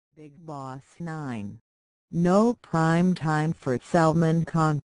Bigg Boss 9. No prime time for Salman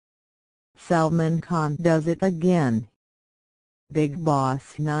Khan. Salman Khan does it again. Bigg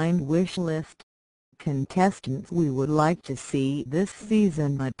Boss 9 wish list. Contestants we would like to see this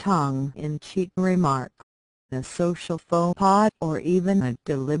season: a tongue-in-cheek remark, a social faux pas, or even a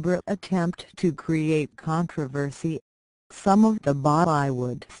deliberate attempt to create controversy. Some of the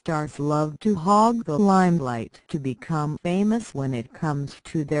Bollywood stars love to hog the limelight to become famous when it comes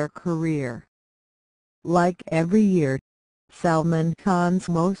to their career. Like every year, Salman Khan's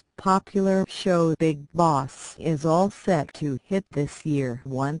most popular show Bigg Boss is all set to hit this year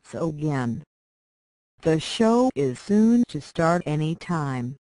once again. The show is soon to start any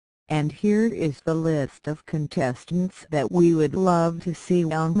time, and here is the list of contestants that we would love to see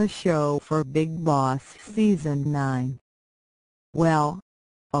on the show for Bigg Boss Season 9. Well,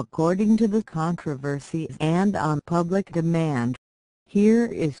 according to the controversies and on public demand, here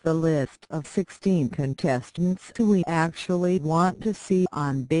is the list of 16 contestants who we actually want to see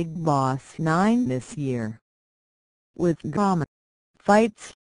on Bigg Boss 9 this year. With drama,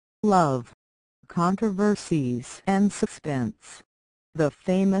 fights, love, controversies and suspense, the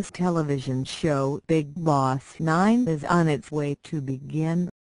famous television show Bigg Boss 9 is on its way to begin.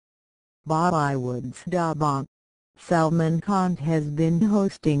 Bollywood's Dabangg, Salman Khan has been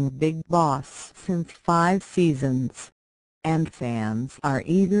hosting Bigg Boss since 5 seasons, and fans are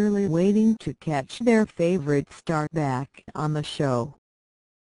eagerly waiting to catch their favorite star back on the show.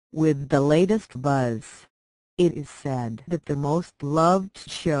 With the latest buzz, it is said that the most loved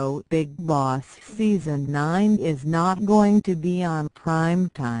show Bigg Boss Season 9 is not going to be on prime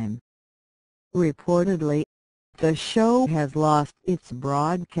time. Reportedly, the show has lost its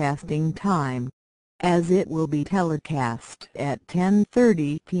broadcasting time, as it will be telecast at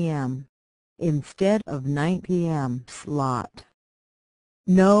 10:30 p.m. instead of 9 p.m. slot.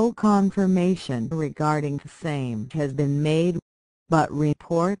 No confirmation regarding the same has been made, but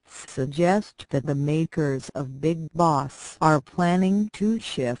reports suggest that the makers of Bigg Boss are planning to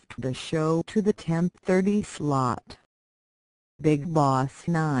shift the show to the 10:30 slot. Bigg Boss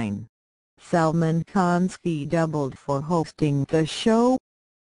 9. Salman Khan's fee doubled for hosting the show.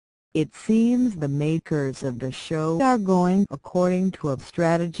 It seems the makers of the show are going according to a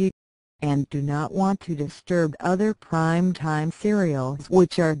strategy, and do not want to disturb other prime-time serials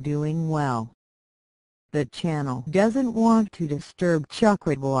which are doing well. The channel doesn't want to disturb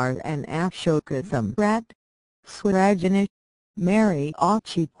Chakrabarti and Ashoka Samrat, Swarajanish, Mary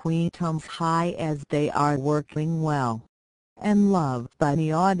Achi Queentum's High, as they are working well and loved by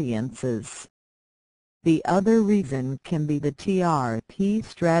the audiences. The other reason can be the TRP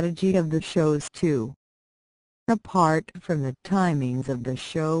strategy of the shows too. Apart from the timings of the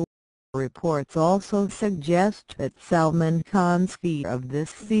show, reports also suggest that Salman Khan's fee of this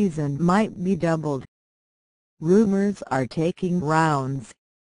season might be doubled. Rumors are taking rounds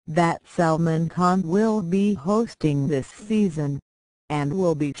that Salman Khan will be hosting this season, and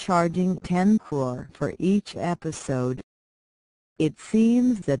will be charging 10 crore for each episode. It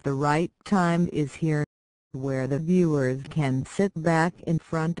seems that the right time is here, where the viewers can sit back in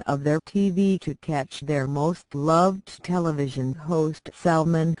front of their TV to catch their most loved television host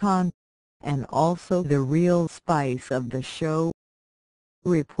Salman Khan, and also the real spice of the show.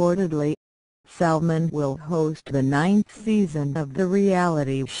 Reportedly, Salman will host the 9th season of the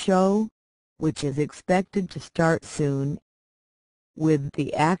reality show, which is expected to start soon. With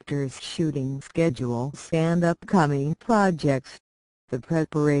the actor's shooting schedules and upcoming projects, the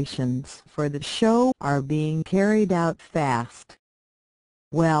preparations for the show are being carried out fast.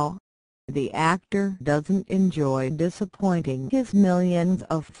 Well, the actor doesn't enjoy disappointing his millions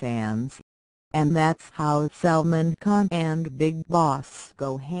of fans, and that's how Salman Khan and Bigg Boss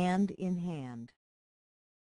go hand in hand.